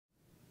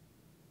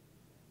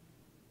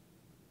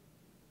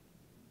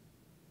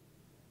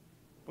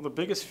Well, the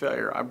biggest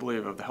failure, I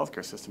believe, of the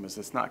healthcare system is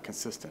it's not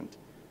consistent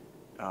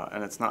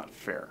and it's not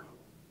fair.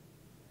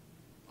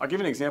 I'll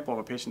give you an example of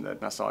a patient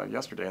that I saw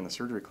yesterday in the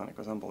surgery clinic. It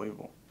was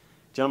unbelievable.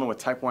 A gentleman with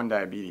type 1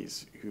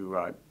 diabetes who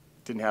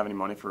didn't have any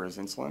money for his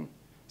insulin.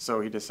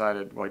 So he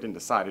decided, well, he didn't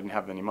decide, he didn't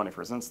have any money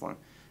for his insulin.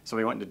 So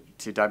he went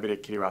to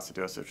diabetic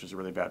ketoacidosis, which is a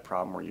really bad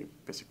problem where you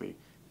basically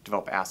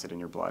develop acid in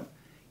your blood.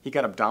 He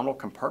got abdominal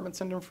compartment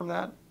syndrome from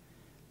that.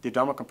 The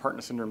abdominal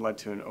compartment syndrome led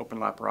to an open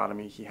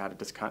laparotomy. He had a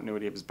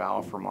discontinuity of his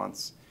bowel for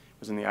months.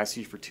 Was in the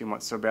ICU for 2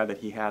 months, so bad that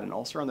he had an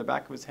ulcer on the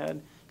back of his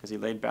head because he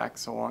laid back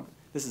so long.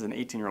 This is an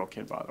 18-year-old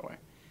kid, by the way.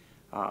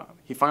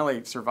 He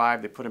finally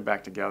survived. They put him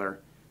back together.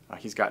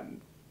 He's got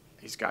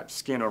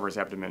skin over his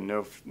abdomen,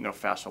 no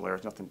fascial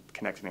layers, nothing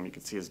connecting him. You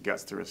can see his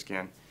guts through his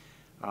skin.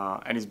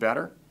 And he's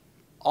better,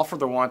 all for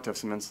the want of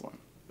some insulin.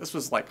 This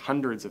was like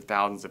hundreds of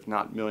thousands, if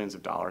not millions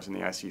of dollars in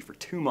the ICU for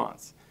 2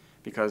 months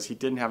because he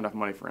didn't have enough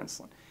money for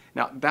insulin.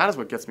 Now, that is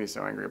what gets me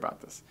so angry about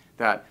this,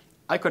 that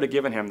I could have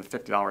given him the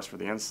 $50 for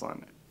the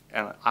insulin,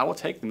 and I will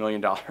take the $1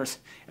 million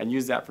and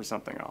use that for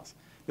something else.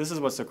 This is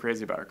what's so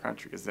crazy about our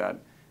country, is that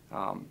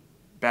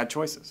bad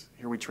choices.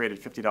 Here we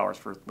traded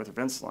 $50 worth of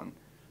insulin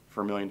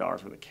for $1 million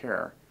worth of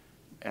care,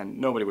 and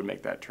nobody would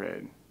make that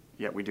trade,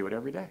 yet we do it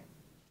every day.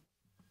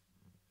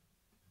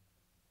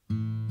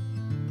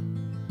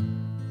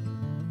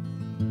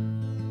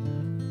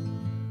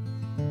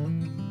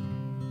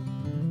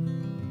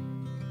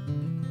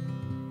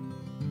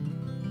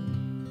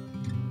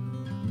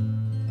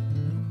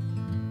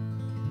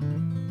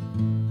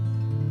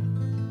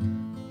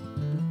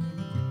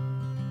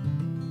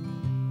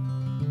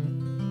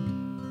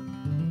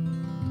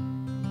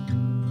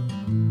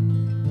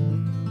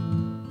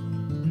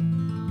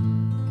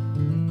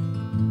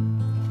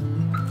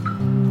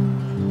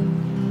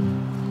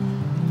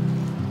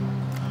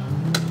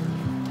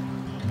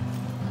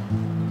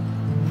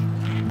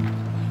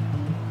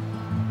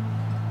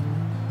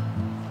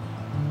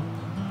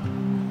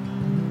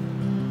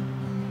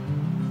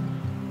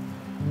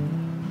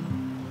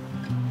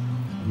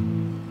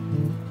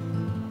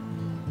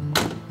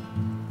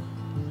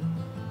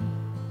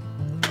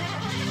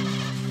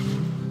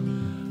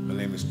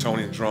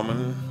 Tony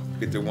Drummond,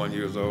 51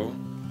 years old.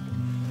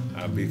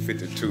 I'll be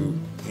 52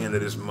 end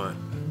of this month.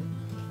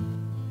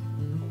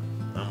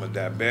 I'm a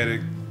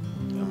diabetic.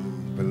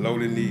 I'm below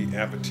the knee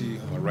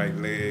amputee on my right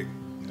leg.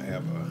 I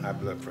have high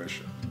blood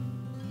pressure.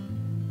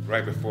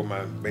 Right before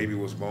my baby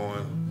was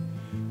born,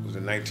 it was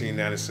in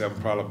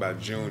 1997, probably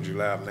about June,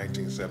 July of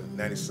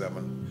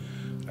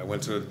 1997. I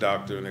went to the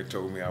doctor and they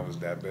told me I was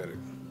diabetic.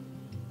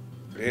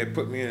 They had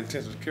put me in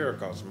intensive care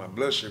because my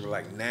blood sugar was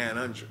like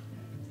 900.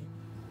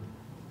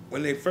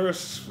 When they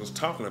first was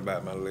talking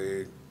about my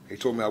leg, they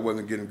told me I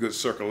wasn't getting good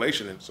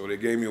circulation, and so they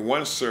gave me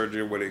one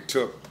surgery where they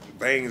took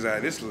veins out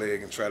of this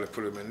leg and tried to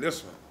put them in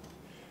this one.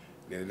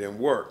 Then it didn't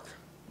work.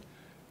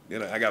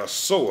 Then I got a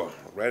sore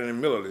right in the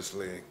middle of this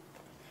leg.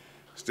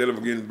 Instead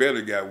of getting better,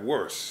 it got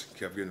worse.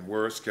 Kept getting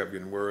worse, kept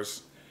getting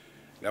worse.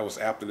 That was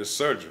after the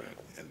surgery.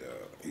 And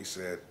he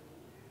said,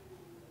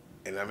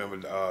 and I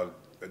remember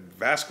the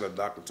vascular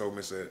doctor told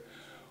me, said,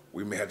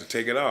 we may have to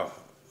take it off.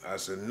 I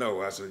said,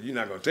 no. I said, you're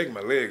not going to take my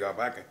leg off.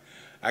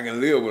 I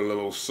can live with a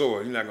little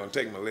sore. You're not going to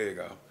take my leg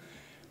off.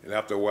 And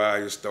after a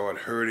while, it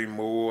started hurting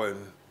more.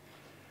 And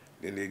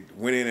then they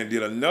went in and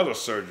did another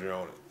surgery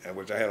on it, in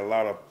which I had a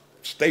lot of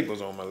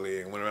staples on my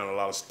leg. Went around a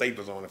lot of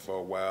staples on it for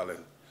a while.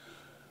 And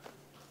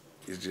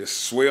it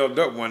just swelled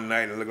up one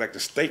night and it looked like the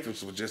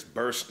staples were just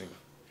bursting.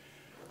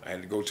 I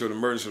had to go to the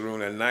emergency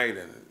room that night,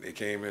 and they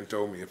came in and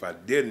told me if I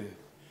didn't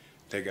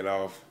take it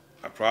off,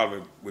 I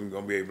probably wasn't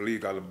going to be able to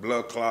leave because the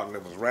blood clot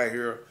that was right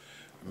here,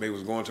 maybe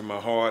was going to my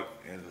heart,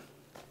 and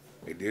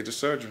they did the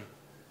surgery.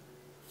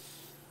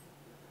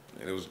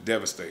 And it was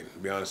devastating, to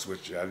be honest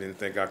with you. I didn't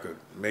think I could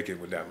make it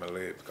without my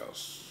leg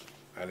because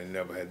I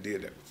never had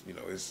did that. You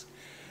know,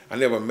 I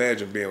never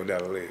imagined being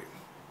without a leg.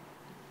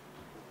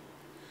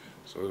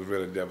 So it was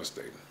really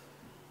devastating.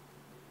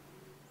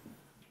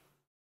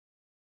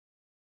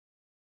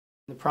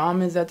 The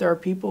problem is that there are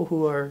people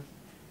who are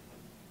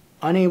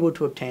unable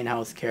to obtain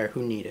health care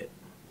who need it.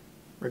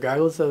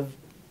 Regardless of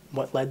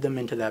what led them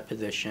into that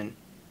position,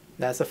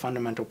 that's a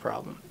fundamental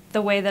problem.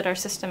 The way that our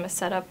system is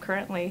set up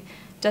currently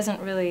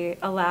doesn't really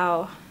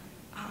allow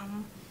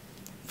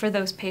for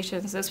those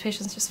patients. Those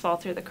patients just fall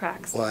through the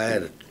cracks. Well, I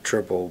had a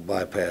triple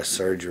bypass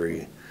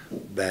surgery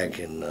back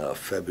in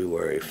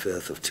February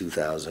 5th of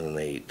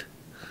 2008.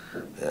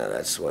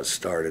 That's what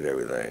started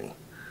everything.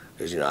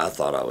 Because, you know, I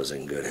thought I was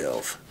in good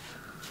health.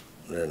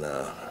 Then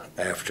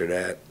after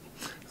that,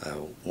 I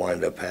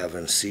wind up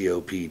having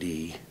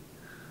COPD,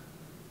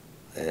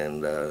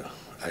 and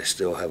I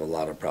still have a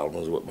lot of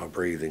problems with my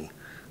breathing.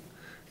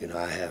 You know,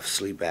 I have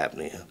sleep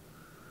apnea,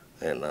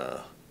 and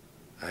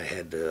I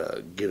had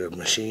to get a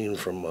machine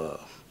from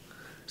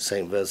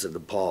St. Vincent de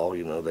Paul.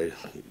 You know, you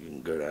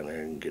can go down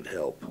there and get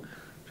help.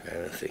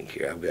 Trying to think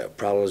here, I've got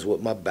problems with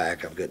my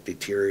back. I've got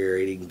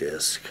deteriorating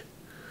disc.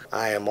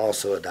 I am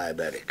also a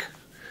diabetic,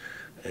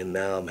 and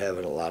now I'm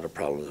having a lot of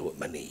problems with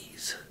my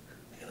knees.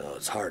 You know,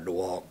 it's hard to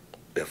walk.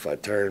 if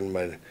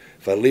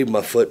I leave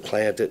my foot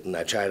planted and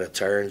I try to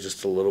turn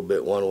just a little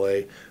bit one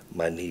way,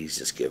 my knees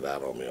just give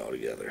out on me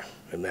altogether,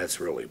 and that's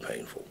really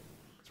painful.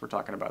 So we're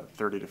talking about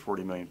 30 to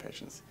 40 million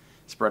patients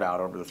spread out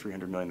over the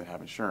 300 million that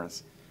have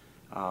insurance.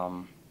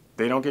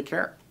 They don't get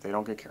care. They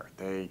don't get care.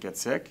 They get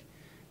sick.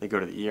 They go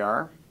to the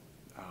ER.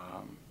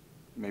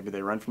 Maybe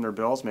they run from their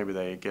bills. Maybe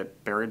they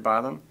get buried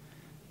by them.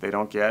 They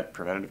don't get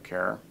preventative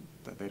care.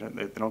 They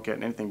don't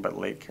get anything but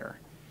late care.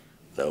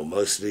 No,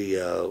 most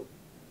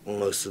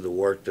of the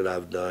work that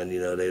I've done,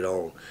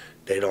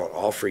 they don't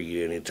offer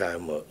you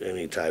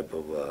any type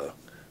of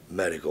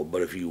medical.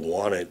 But if you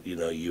want it,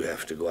 you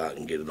have to go out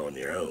and get it on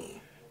your own.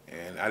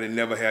 And I didn't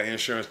never have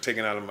insurance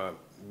taken out of my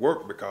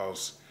work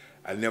because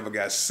I never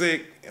got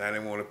sick and I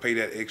didn't want to pay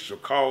that extra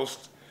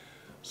cost.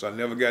 So I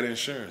never got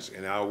insurance.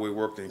 And I always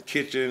worked in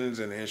kitchens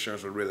and the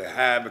insurance was really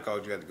high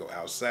because you had to go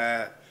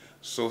outside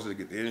to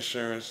get the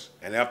insurance.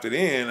 And after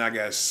then, I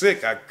got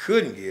sick. I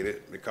couldn't get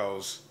it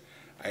because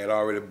I had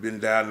already been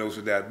diagnosed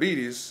with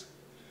diabetes.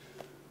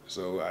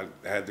 So I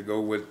had to go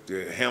with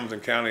the Hamilton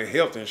County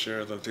Health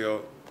Insurance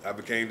until I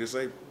became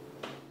disabled.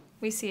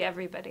 We see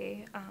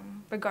everybody,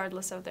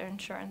 regardless of their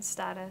insurance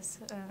status,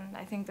 and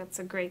I think that's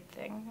a great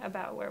thing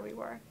about where we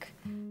work.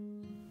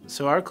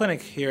 So our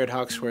clinic here at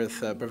Hawksworth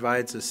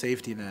provides a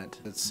safety net.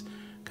 It's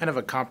kind of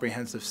a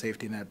comprehensive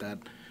safety net that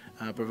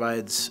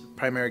provides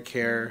primary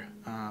care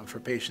for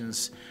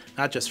patients,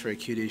 not just for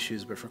acute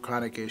issues, but for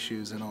chronic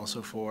issues and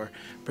also for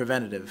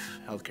preventative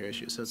healthcare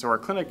issues. So our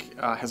clinic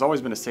has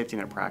always been a safety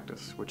net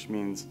practice, which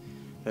means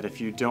that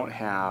if you don't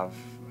have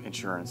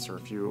insurance or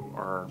if you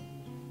are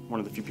one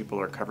of the few people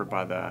who are covered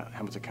by the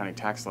Hamilton County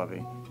tax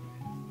levy,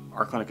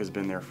 our clinic has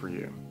been there for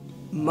you.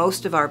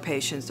 Most of our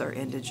patients are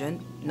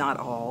indigent, not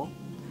all.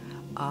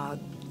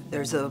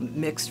 There's a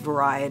mixed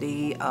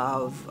variety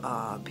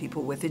of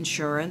people with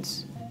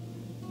insurance,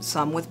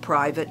 some with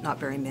private, not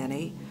very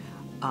many,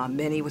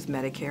 many with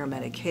Medicare,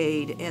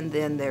 Medicaid, and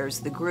then there's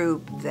the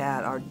group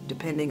that are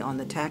depending on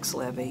the tax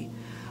levy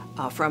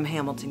from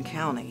Hamilton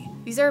County.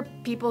 These are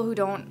people who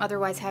don't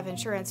otherwise have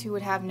insurance who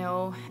would have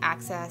no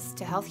access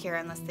to health care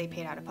unless they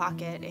paid out of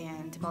pocket,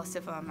 and most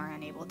of them are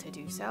unable to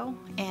do so.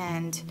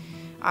 And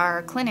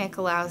our clinic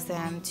allows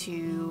them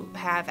to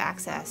have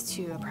access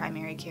to a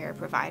primary care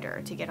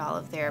provider to get all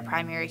of their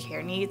primary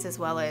care needs as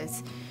well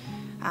as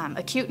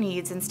acute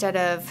needs. Instead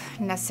of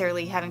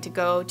necessarily having to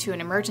go to an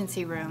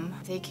emergency room,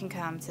 they can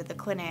come to the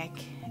clinic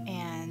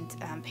and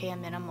pay a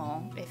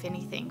minimal, if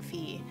anything,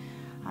 fee.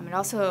 And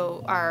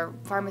also our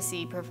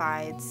pharmacy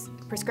provides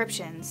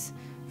prescriptions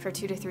for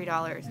 $2 to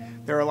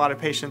 $3. There are a lot of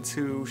patients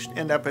who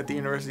end up at the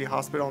University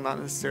Hospital not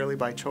necessarily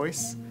by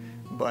choice,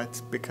 but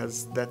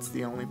because that's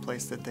the only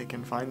place that they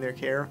can find their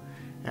care.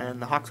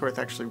 And the Hawksworth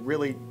actually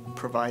really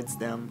provides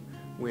them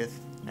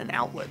with an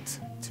outlet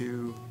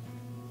to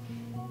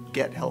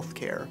get health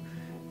care.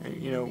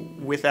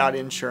 Without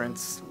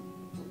insurance,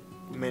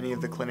 many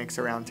of the clinics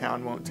around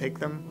town won't take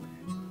them.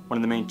 One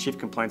of the main chief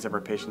complaints of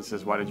our patients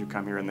is, why did you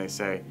come here? And they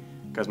say,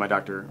 because my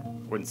doctor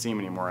wouldn't see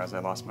me anymore as I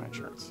lost my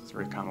insurance. It's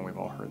very common, we've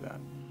all heard that.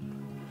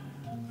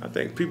 I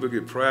think people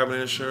get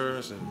private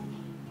insurance and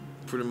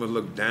pretty much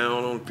look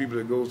down on people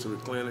that go to the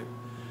clinic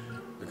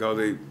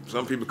because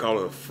some people call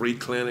it a free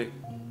clinic,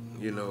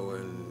 and you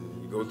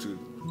go to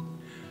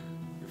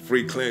a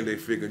free clinic, they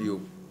figure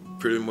you're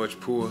pretty much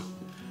poor.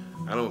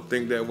 I don't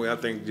think that way. I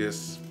think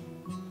just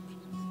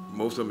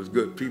most of them is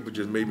good people,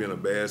 just maybe in a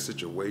bad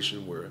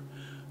situation where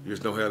you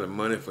just don't have the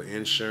money for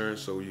insurance,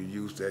 so you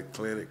use that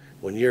clinic.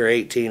 When you're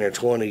 18 or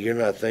 20, you're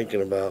not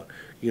thinking about,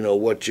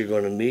 what you're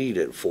going to need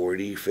at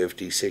 40,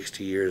 50,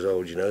 60 years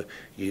old.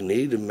 You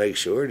need to make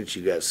sure that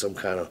you got some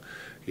kind of,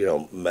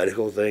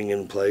 medical thing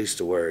in place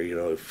to where,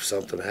 if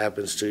something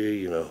happens to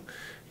you,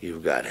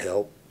 you've got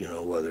help,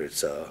 whether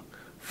it's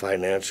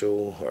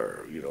financial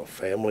or,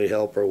 family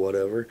help or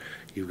whatever.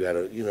 You've got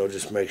to,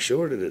 just make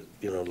sure that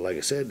it, like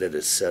I said, that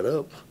it's set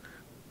up.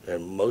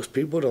 And most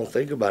people don't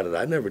think about it.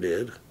 I never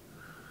did.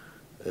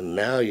 And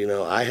now,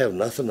 I have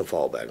nothing to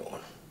fall back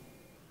on.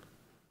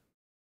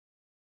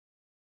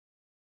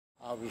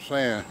 I was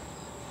saying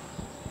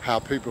how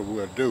people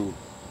will do.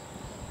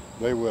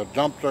 They will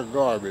dump their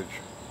garbage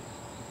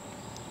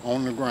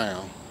on the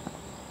ground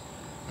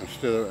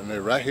and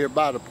they're right here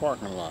by the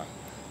parking lot,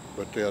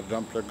 but they'll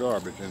dump their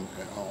garbage on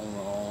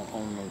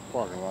the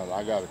parking lot.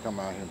 I got to come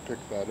out here and pick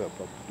that up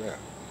there.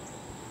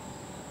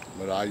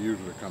 But I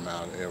usually come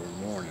out every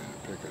morning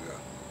and pick it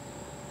up.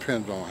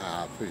 Depends on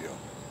how I feel.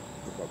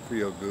 If I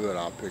feel good,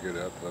 I'll pick it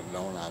up. If I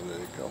don't, I'll let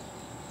it go.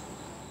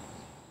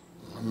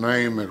 My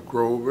name is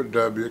Grover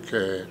W.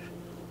 Cash,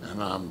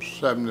 and I'm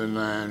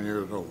 79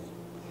 years old.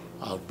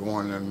 I was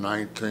born in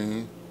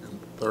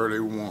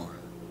 1931.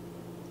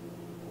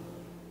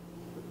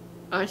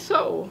 I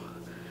sew.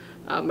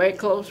 I make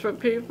clothes for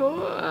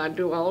people. I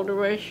do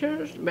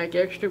alterations, make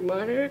extra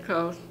money,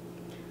 because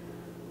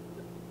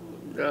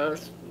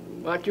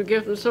what you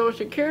get from Social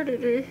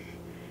Security,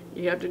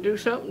 you have to do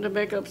something to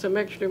make up some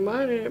extra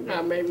money.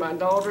 I made my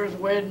daughter's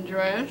wedding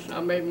dress. I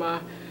made my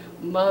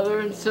mother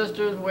and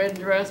sister's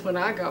wedding dress when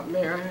I got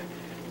married.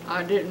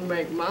 I didn't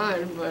make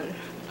mine, but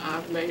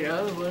I've made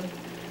other ones.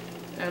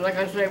 And like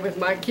I say, with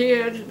my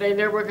kids, they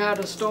never got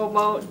a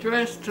store-bought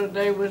dress till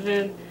they was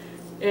in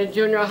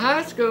junior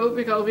high school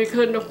because we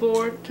couldn't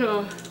afford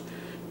to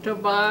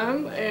buy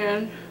them,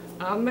 and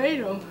I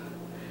made them.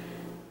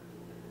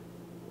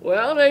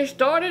 Well, they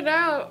started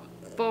out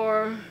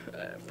for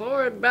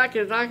back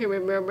as I can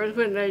remember,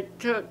 when they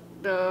took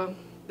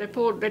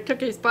they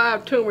took his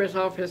 5 tumors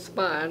off his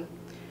spine.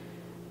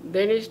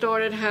 Then he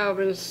started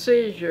having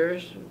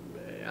seizures.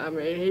 I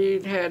mean, he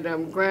had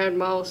grand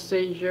mal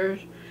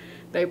seizures.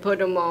 They put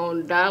him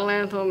on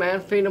dilanthal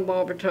and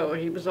phenobarbital.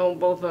 He was on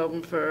both of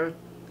them for,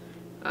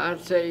 I'd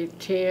say,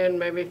 10,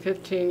 maybe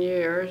 15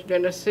 years.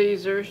 Then the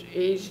seizures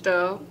eased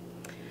up.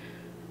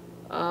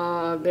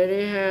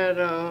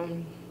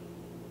 Then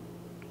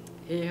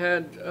he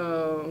had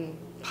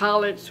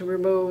polyps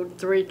removed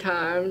 3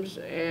 times,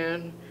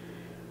 and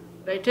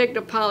they take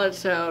the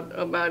polyps out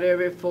about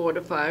every 4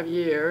 to 5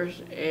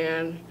 years,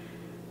 and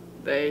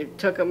they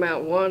took him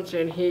out once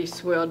and he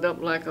swelled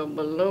up like a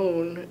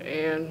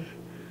balloon.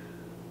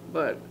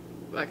 But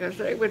like I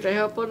say, with the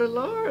help of the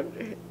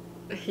Lord,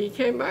 he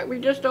came back. We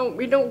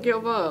don't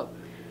give up.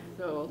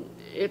 So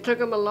it took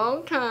him a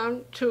long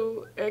time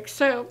to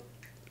accept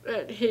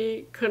that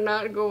he could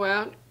not go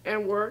out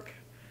and work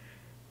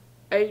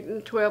 8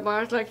 and 12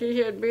 hours like he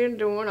had been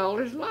doing all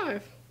his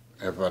life.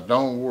 If I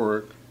don't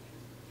work,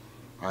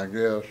 I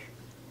guess,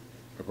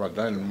 if I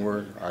didn't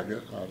work, I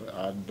guess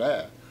I'd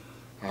die.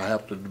 I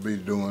have to be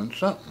doing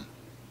something.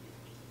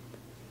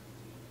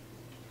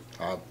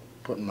 I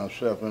put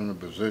myself in a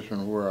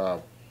position where I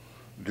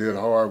did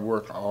hard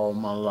work all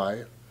my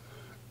life,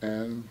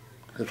 and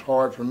it's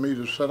hard for me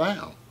to sit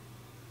down.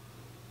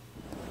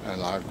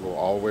 And I go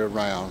all the way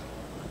around,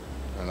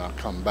 and I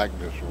come back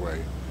this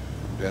way,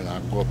 then I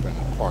go up in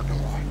the parking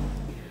lot.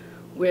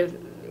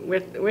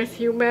 With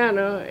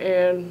Humana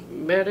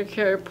and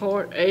Medicare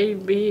Part A,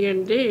 B,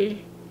 and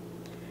D,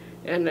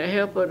 and the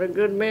help of the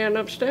good man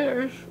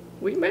upstairs,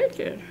 we make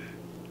it.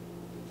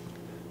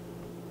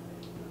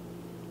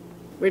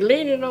 We're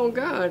leaning on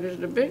God is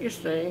the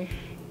biggest thing.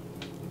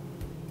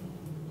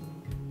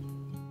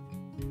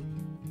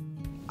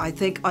 I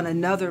think on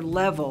another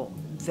level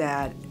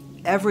that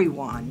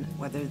everyone,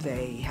 whether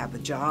they have a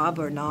job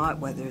or not,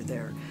 whether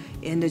they're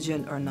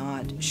indigent or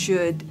not,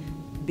 should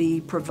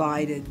be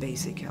provided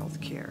basic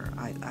health care.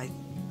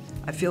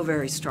 I feel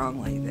very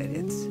strongly that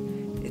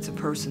it's a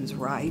person's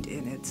right,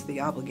 and it's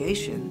the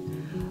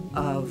obligation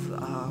of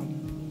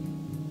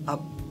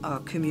a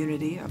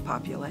community, a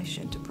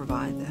population, to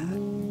provide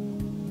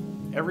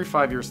that. Every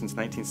 5 years since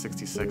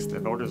 1966, the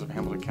voters of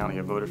Hamilton County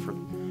have voted for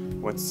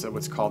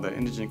what's called the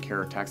Indigent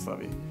Care Tax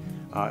Levy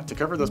to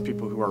cover those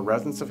people who are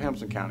residents of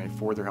Hamilton County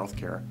for their health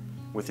care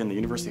within the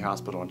University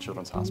Hospital and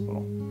Children's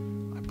Hospital.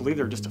 I believe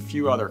there are just a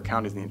few other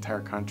counties in the entire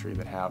country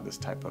that have this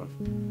type of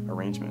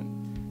arrangement.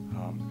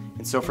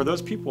 And so for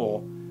those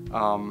people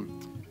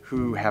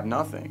who have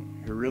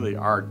nothing, who really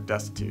are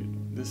destitute,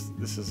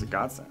 this is a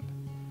godsend.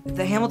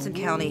 The Hamilton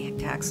County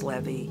tax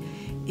levy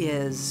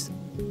is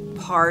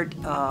part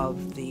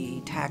of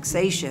the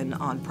taxation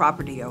on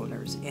property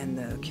owners in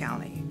the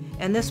county.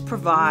 And this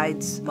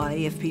provides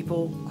money, if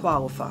people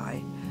qualify,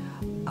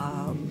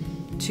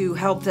 to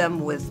help them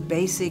with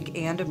basic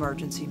and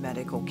emergency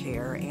medical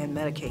care and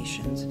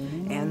medications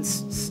and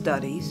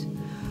studies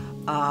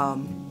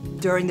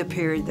during the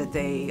period that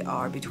they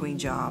are between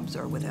jobs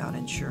or without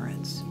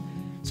insurance.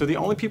 So the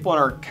only people in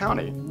our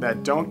county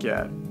that don't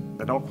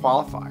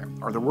qualify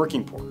are the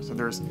working poor. So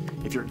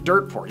if you're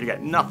dirt poor, you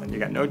got nothing. You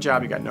got no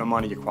job, you got no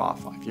money, you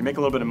qualify. If you make a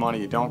little bit of money,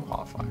 you don't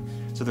qualify.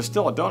 So there's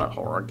still a donut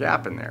hole or a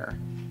gap in there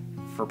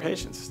for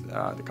patients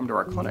that come to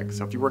our clinic.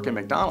 So if you work at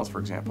McDonald's, for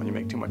example, and you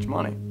make too much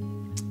money,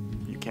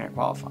 you can't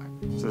qualify.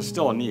 So there's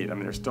still a need. I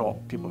mean, there's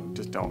still people who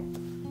just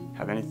don't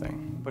have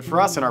anything. But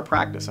for us in our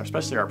practice,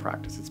 especially our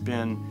practice, it's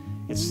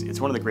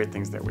one of the great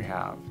things that we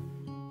have.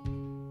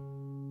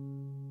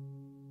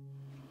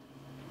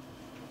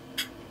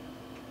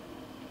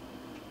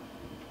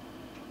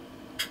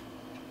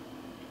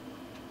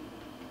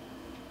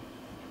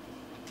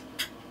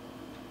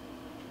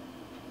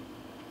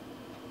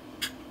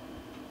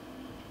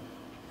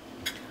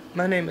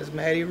 My name is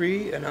Maddie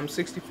Reed, and I'm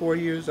 64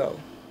 years old.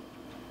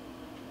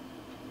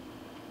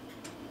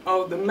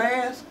 Oh, the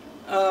mask,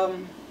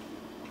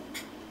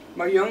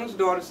 my youngest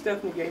daughter,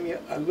 Stephanie, gave me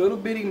a little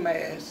bitty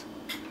mask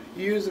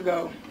years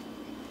ago,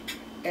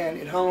 and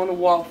it hung on the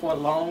wall for a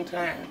long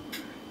time.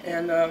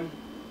 And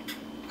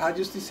I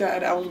just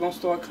decided I was going to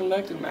start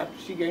collecting them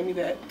after she gave me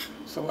that.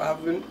 So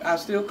I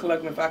still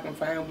collect them if I can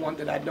find one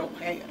that I don't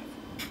have.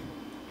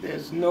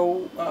 There's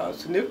no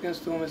significance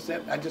to them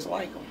except I just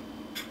like them.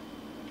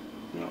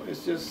 You know,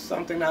 it's just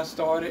something I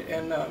started,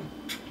 and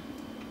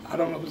I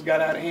don't know if it's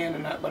got out of hand or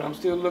not, but I'm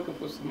still looking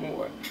for some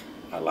more.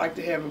 I'd like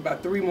to have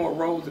about 3 more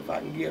rolls if I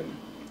can get them.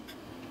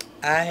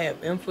 I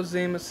have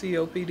emphysema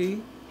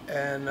COPD,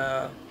 and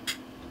I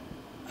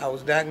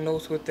was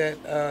diagnosed with that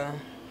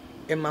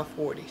in my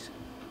 40s.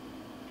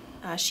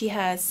 She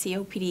has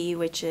COPD,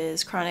 which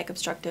is chronic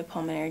obstructive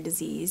pulmonary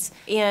disease,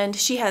 and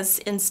she has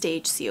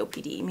end-stage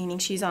COPD, meaning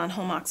she's on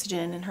home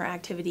oxygen and her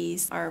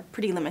activities are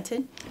pretty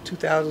limited.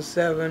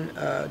 2007,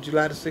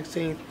 July the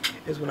 16th,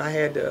 is when I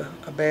had a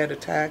bad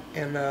attack,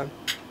 and I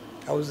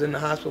was in the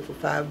hospital for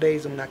 5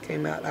 days, and when I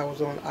came out, I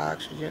was on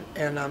oxygen,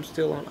 and I'm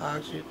still on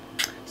oxygen.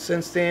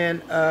 Since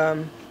then,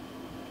 I'm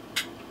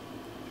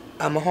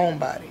a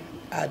homebody.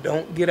 I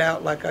don't get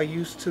out like I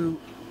used to.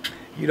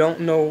 You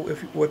don't know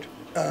if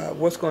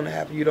what's going to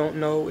happen. You don't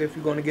know if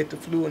you're going to get the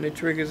flu and it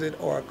triggers it,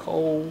 or a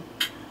cold,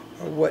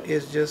 or what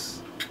is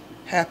just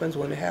happens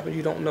when it happens.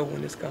 You don't know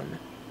when it's coming.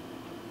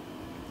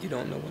 You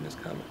don't know when it's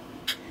coming.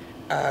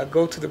 I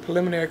go to the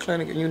preliminary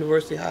clinic at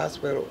University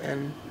Hospital,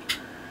 and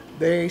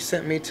they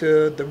sent me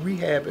to the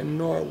rehab in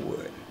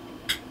Norwood.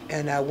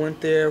 And I went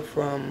there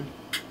from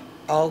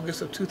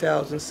August of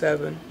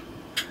 2007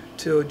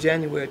 till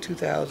January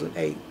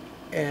 2008.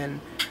 And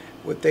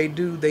what they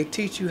do, they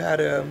teach you how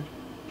to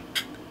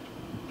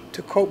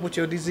cope with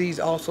your disease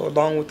also,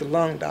 along with the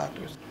lung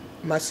doctors.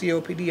 My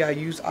COPD, I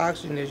use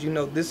oxygen. As you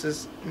know, this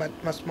is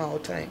my small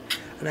tank.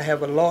 And I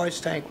have a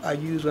large tank I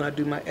use when I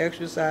do my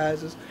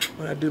exercises,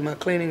 when I do my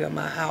cleaning of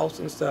my house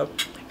and stuff.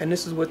 And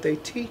this is what they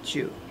teach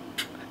you.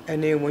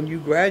 And then when you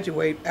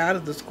graduate out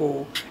of the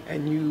school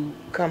and you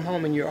come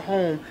home and you're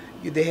home,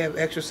 they have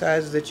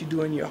exercises that you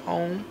do in your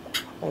home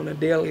on a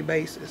daily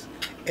basis.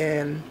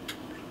 And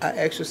I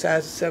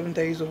exercise 7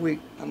 days a week.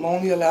 I'm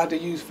only allowed to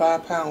use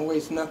 5-pound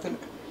weights, nothing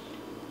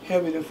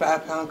heavier than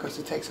 5 pounds, because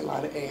it takes a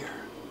lot of air.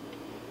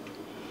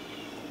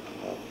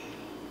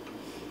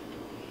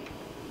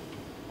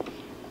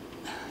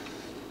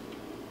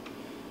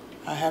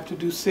 I have to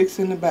do 6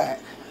 in the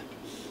back.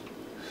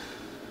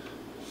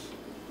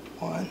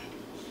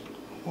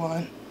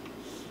 1,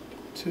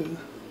 2,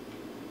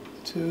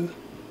 2,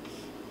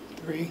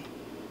 3,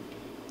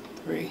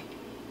 3,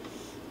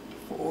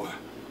 4,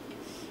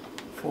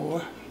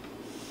 4,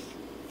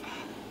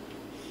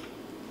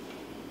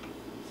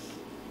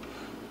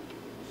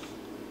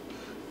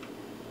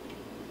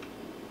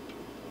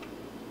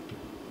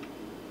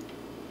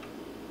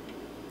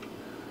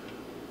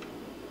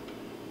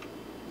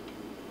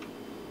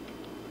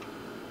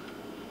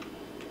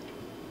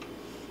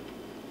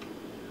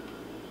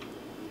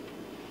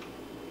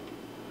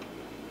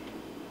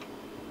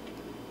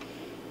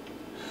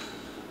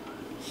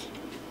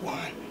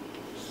 1,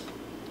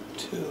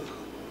 2,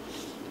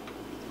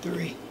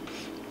 3.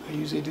 I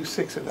usually do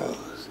 6 of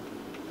those.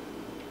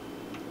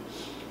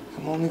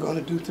 I'm only going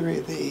to do 3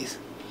 of these.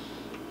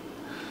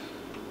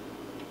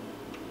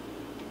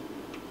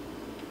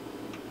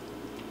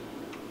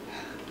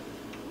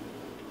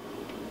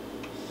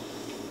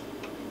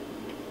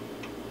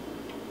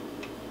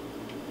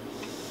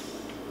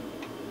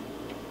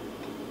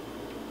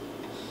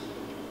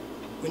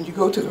 When you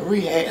go to the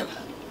rehab,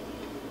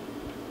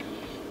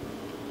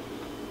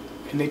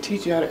 and they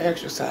teach you how to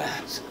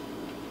exercise,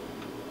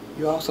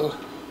 you also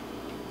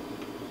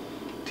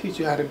teach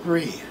you how to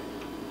breathe.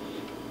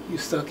 You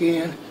suck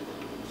in,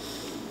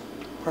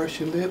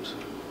 purse your lips,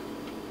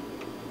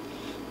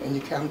 and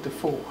you count to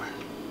 4.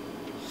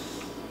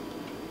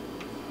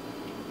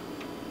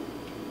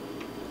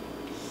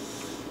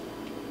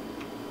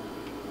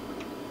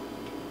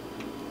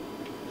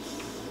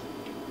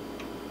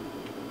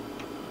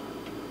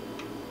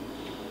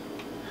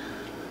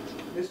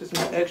 This is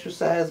my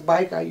exercise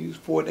bike I use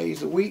 4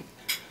 days a week.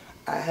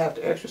 I have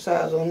to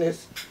exercise on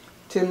this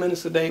 10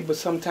 minutes a day, but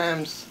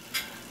sometimes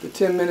the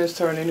 10 minutes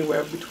turn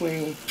anywhere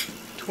between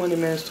 20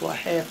 minutes to a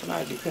half an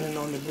hour, depending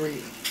on the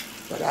breathing.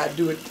 But I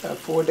do it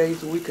 4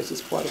 days a week because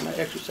it's part of my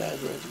exercise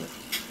regimen.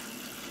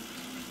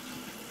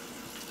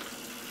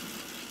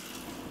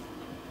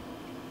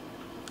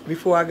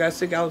 Before I got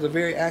sick, I was a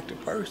very active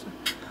person.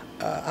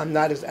 I'm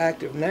not as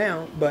active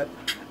now, but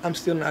I'm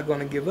still not going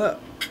to give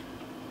up.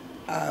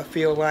 I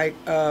feel like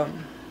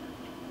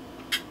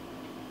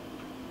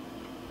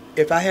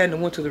if I hadn't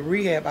went to the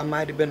rehab, I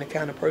might have been the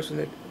kind of person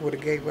that would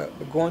have gave up.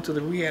 But going to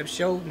the rehab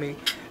showed me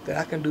that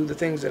I can do the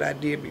things that I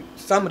did,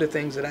 some of the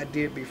things that I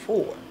did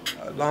before.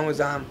 As long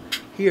as I'm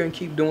here and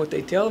keep doing what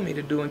they tell me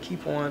to do and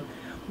keep on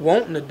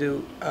wanting to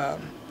do, I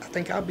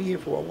think I'll be here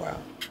for a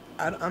while.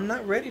 I'm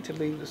not ready to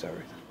leave this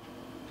earth.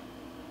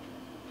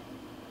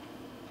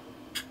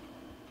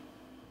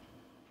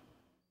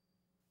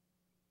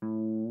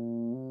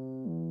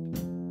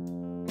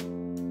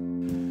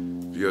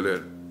 Feel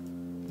that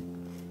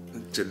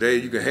today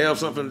you can have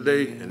something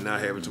today and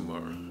not have it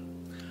tomorrow.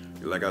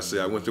 Like I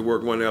said, I went to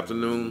work one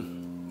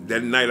afternoon.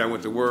 That night I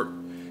went to work,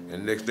 and the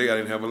next day I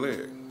didn't have a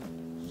leg.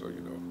 So, you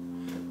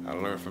know, I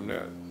learned from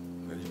that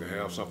you can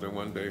have something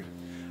one day.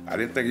 I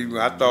didn't think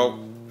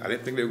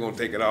they were gonna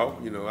take it off.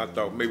 You know, I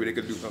thought maybe they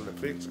could do something to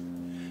fix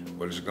it,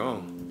 but it's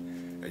gone.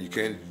 And you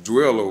can't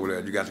dwell over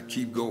that. You got to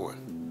keep going.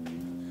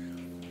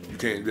 You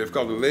can't, just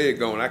because the leg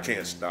gone, I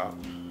can't stop.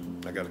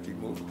 I got to keep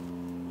moving.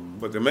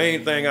 But the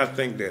main thing I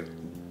think that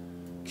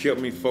kept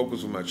me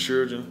focused with my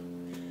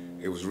children,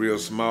 it was real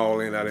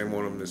small, and I didn't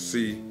want them to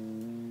see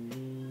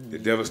the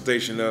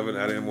devastation of it.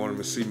 I didn't want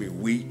them to see me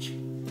weak.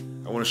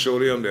 I want to show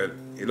them that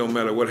it don't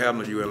matter what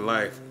happened to you in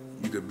life,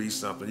 you could be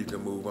something, you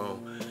can move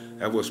on.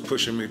 That's what's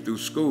pushing me through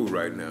school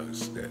right now,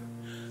 is that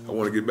I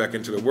want to get back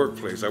into the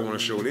workplace. I want to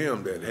show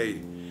them that,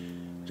 hey,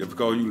 just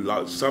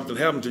because something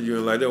happened to you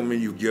in life, that don't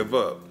mean you give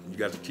up. You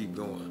got to keep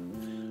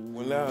going.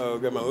 When I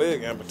got my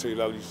leg amputated,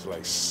 I used to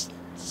like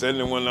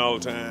sitting in one all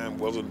the time,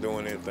 wasn't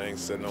doing anything,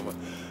 sitting on my.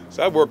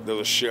 So I worked as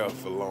a chef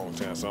for a long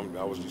time, so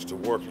I was used to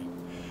working.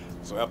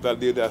 So after I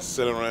did that, I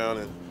sat around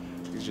and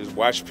you just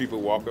watch people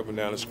walk up and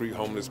down the street,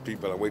 homeless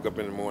people. I wake up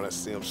in the morning, I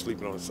see them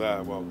sleeping on the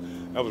sidewalk.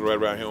 That was right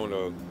around here on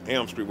the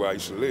Elm Street where I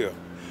used to live.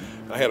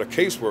 I had a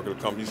caseworker to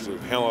come, used to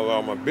handle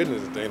all my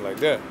business and things like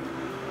that.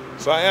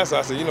 So I asked her,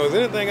 I said, you know, is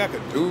there anything I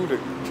could do to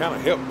kind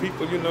of help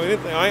people? You know,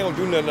 anything? I ain't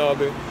gonna do nothing all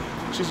day.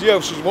 She said, yeah.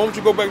 She said, why don't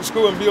you go back to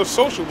school and be a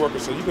social worker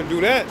so you can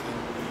do that?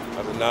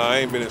 I said, nah, I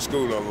ain't been in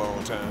school in a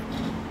long time.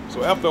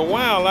 So after a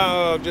while,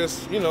 I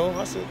just, you know,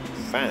 I said,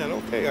 fine,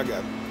 okay, I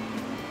got it.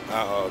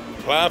 I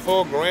applied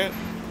for a grant,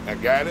 I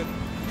got it.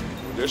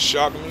 It just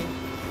shocked me,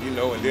 you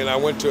know, and then I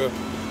went to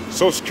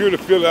Social Security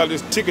to fill out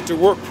this ticket to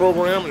work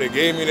program, and they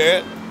gave me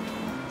that.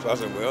 So I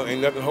said, well,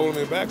 ain't nothing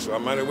holding me back, so I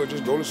might as well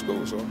just go to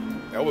school. So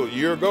that was a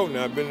year ago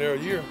now. I've been there a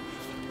year.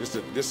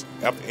 This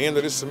at the end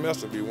of this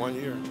semester will be 1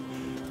 year.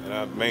 And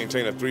I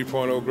maintain a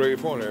 3.0 grade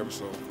point average,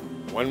 so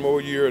one more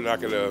year and I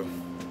could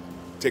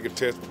take a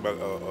test,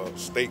 a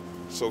state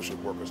social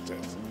workers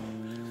test.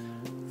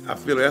 I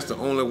feel that's the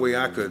only way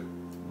I could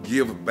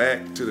give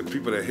back to the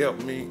people that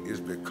helped me, is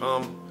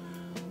become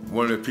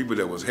one of the people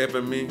that was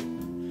helping me.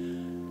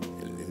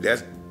 And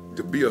that's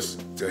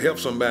to help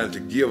somebody and to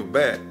give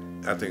back.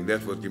 I think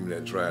that's what gave me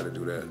that drive to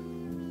do that.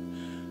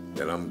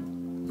 That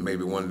I'm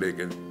maybe one day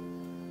can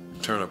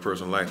turn a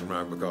person's life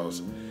around,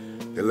 because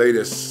the lady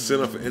at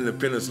Center for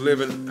Independence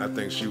Living, I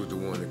think she was the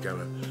one that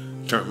kind of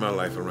turned my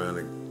life around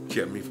and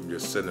kept me from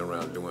just sitting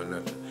around doing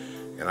nothing.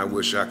 And I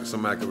wish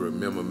somebody could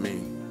remember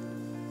me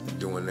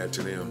doing that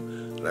to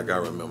them like I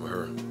remember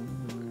her.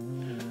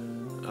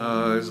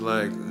 It's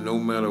like no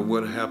matter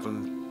what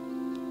happened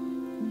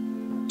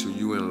to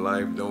you in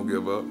life, don't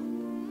give up.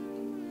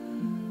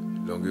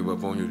 Don't give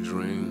up on your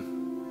dream.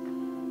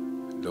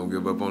 Don't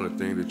give up on the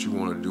thing that you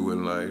want to do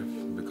in life,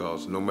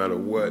 because no matter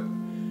what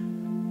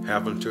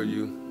happened to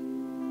you,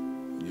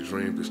 your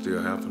dream can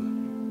still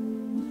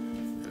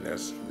happen. And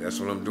that's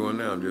what I'm doing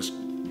now. I'm just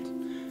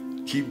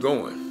keep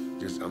going.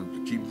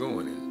 I'm keep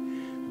going,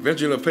 and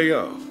eventually it'll pay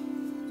off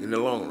in the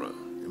long run.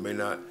 I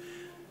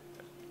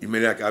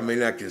may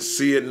not can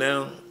see it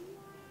now,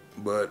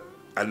 but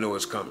I know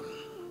it's coming.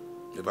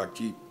 If I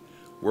keep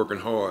working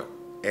hard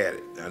at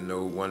it, I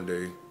know one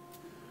day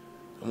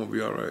I'm gonna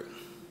be all right.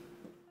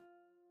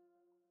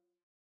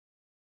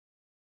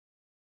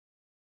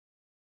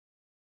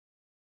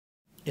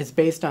 It's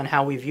based on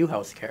how we view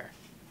healthcare.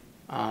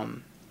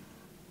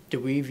 Do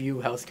we view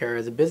healthcare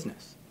as a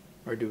business,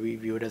 or do we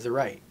view it as a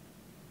right?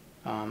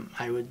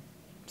 I would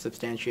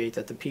substantiate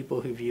that the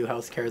people who view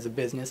healthcare as a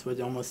business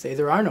would almost say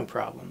there are no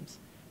problems,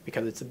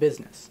 because it's a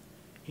business.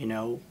 You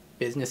know,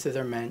 businesses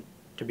are meant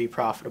to be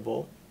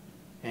profitable,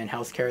 and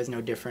healthcare is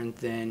no different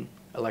than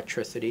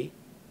electricity.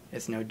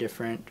 It's no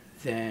different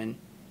than,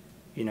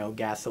 you know,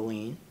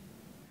 gasoline.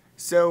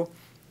 So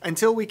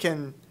until we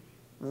can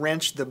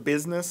wrench the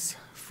business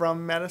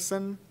from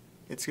medicine,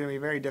 it's going to be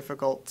very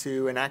difficult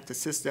to enact a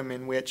system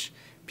in which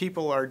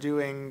people are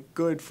doing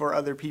good for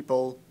other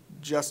people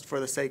just for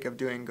the sake of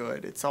doing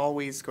good. It's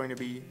always going to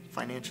be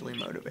financially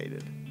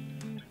motivated.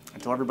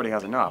 Until everybody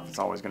has enough, it's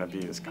always going to be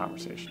this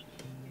conversation.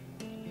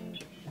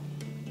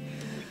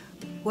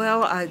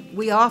 Well,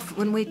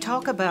 when we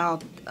talk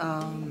about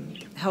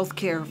health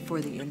care for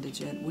the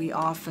indigent, we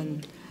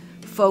often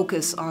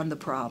focus on the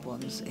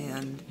problems,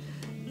 and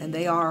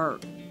they are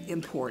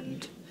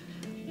important.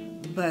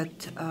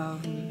 But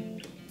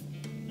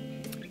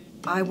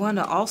I want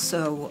to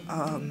also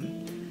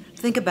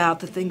think about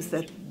the things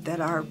that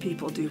our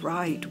people do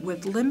right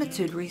with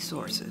limited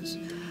resources.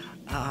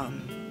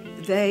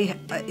 They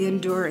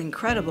endure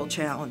incredible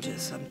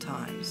challenges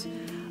sometimes.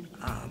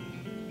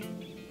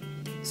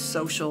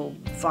 Social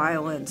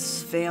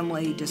violence,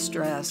 family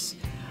distress,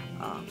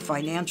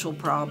 financial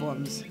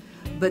problems,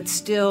 but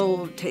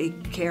still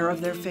take care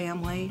of their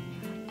family,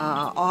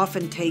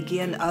 often take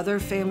in other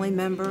family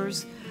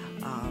members.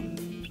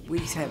 We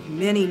have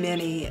many,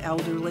 many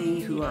elderly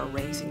who are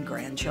raising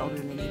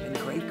grandchildren and even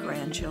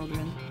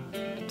great-grandchildren,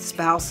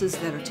 spouses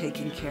that are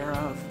taking care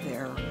of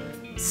their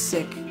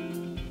sick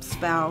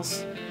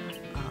spouse.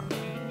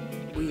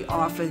 We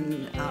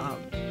often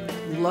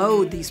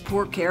load these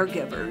poor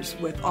caregivers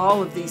with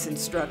all of these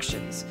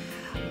instructions.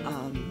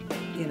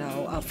 You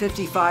know, a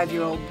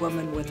 55-year-old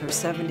woman with her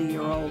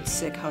 70-year-old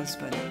sick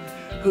husband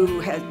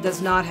who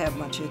does not have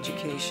much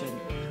education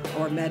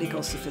or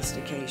medical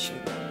sophistication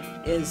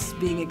is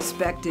being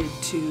expected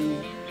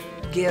to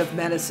give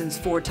medicines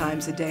 4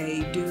 times a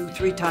day, do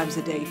 3 times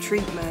a day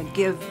treatment,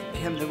 give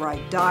him the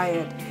right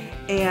diet,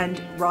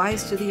 and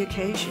rise to the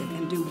occasion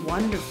and do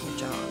wonderful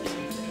jobs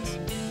with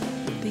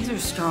this. These are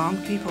strong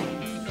people,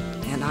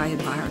 and I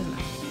admire them.